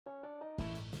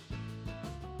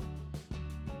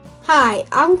Hi,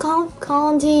 I'm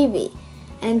CollinTV,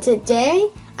 and today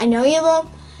I know you love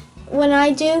when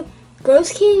I do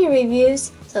gross candy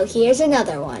reviews, so here's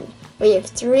another one. We have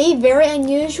 3 very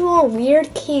unusual,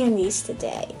 weird candies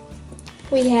today.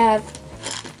 We have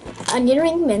onion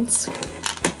ring mints,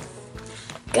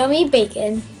 gummy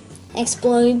bacon,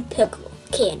 exploding pickle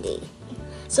candy.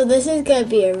 So this is going to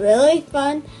be a really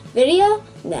fun video.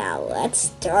 Now let's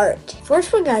start.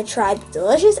 First we're going to try the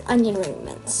delicious onion ring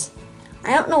mints.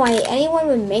 I don't know why anyone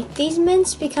would make these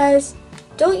mints, because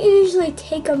don't you usually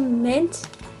take a mint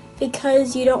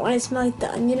because you don't want to smell like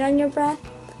the onion on your breath?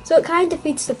 So it kind of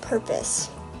defeats the purpose.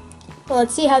 Well,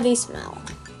 let's see how these smell.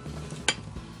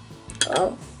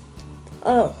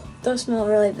 Oh, those smell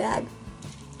really bad.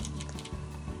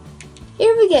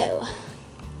 Here we go.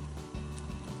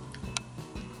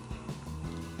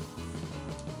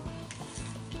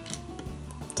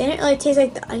 Didn't really taste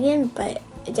like the onion, but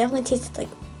it definitely tasted like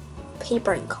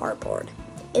paper and cardboard.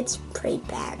 It's pretty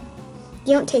bad.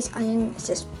 You don't taste onion, it's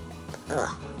just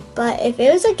ugh. But if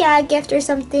it was a gag gift or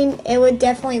something, it would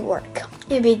definitely work.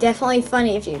 It'd be definitely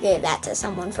funny if you gave that to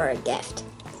someone for a gift.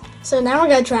 So now we're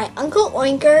gonna try Uncle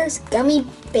Oinker's Gummy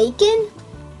Bacon,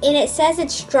 and it says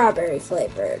it's strawberry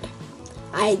flavored.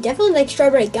 I definitely like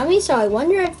strawberry gummies, so I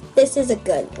wonder if this is a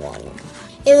good one.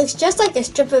 It looks just like a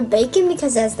strip of bacon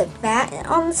because it has the fat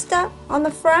on the stuff on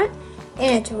the front,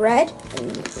 and it's red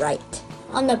and bright.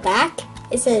 On the back,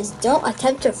 it says don't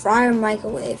attempt to fry or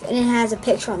microwave, and it has a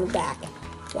picture on the back.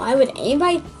 Why would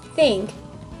anybody think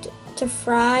to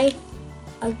fry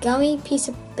a gummy piece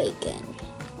of bacon?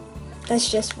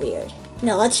 That's just weird.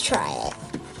 Now let's try it.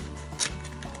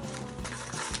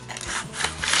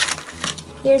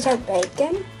 Here's our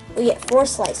bacon. We get 4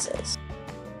 slices.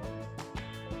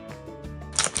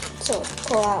 So let's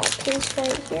pull out a piece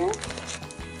right here.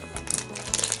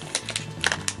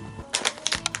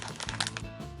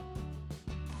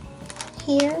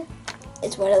 Here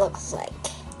is what it looks like.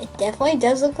 It definitely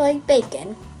does look like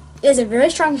bacon. It has a very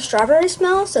strong strawberry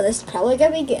smell, so this is probably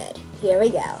gonna be good. Here we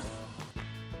go.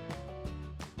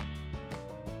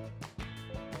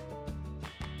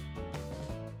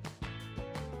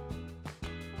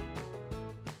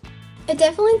 It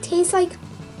definitely tastes like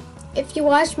if you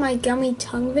watched my gummy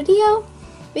tongue video,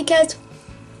 because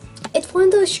it's one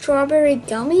of those strawberry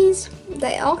gummies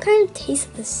that all kind of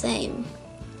taste the same.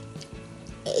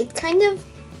 It's kind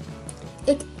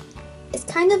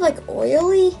of like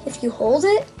oily if you hold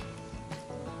it,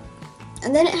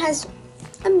 and then it has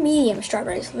a medium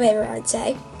strawberry flavor. I'd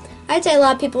say a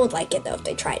lot of people would like it though if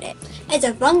they tried it. It's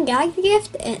a fun gag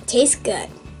gift and it tastes good.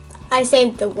 I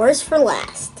saved the worst for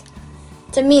last.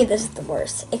 To me, this is the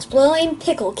worst. Exploding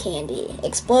Pickle Candy.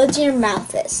 Explodes in your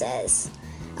mouth, it says.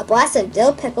 A blast of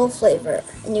dill pickle flavor,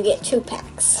 and you get 2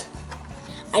 packs.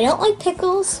 I don't like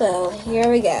pickles, so here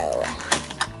we go.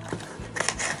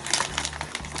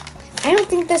 I don't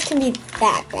think this can be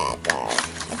that bad, though,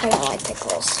 if I don't like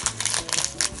pickles.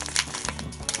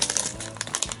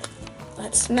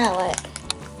 Let's smell it.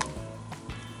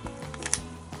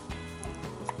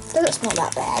 Doesn't smell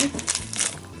that bad.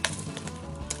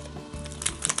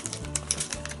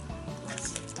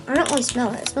 I don't really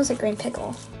smell it. It smells like green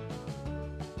pickle.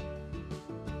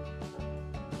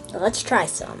 So let's try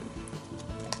some.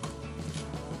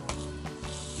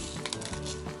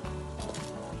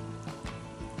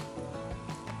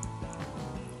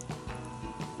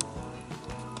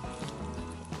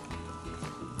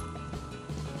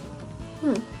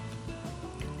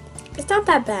 It's not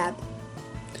that bad.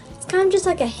 It's kind of just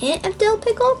like a hint of dill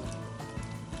pickle.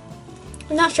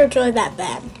 I'm not sure it's really that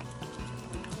bad.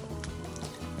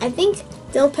 I think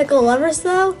dill pickle lovers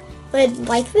though would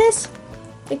like this,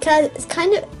 because it's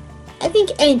kind of, I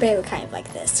think anybody would kind of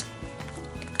like this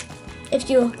if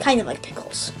you kind of like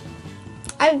pickles.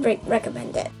 I would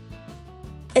recommend it.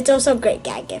 It's also a great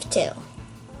gag gift too.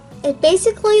 It's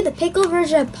basically the pickle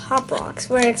version of Pop Rocks,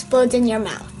 where it explodes in your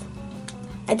mouth.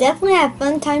 I definitely had a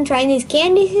fun time trying these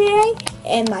candies today,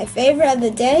 and my favorite of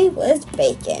the day was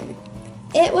bacon.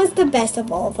 It was the best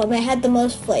of all of them. It had the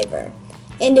most flavor,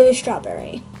 and it was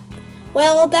strawberry.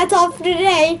 Well, that's all for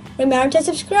today. Remember to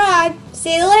subscribe.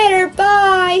 See you later.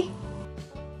 Bye.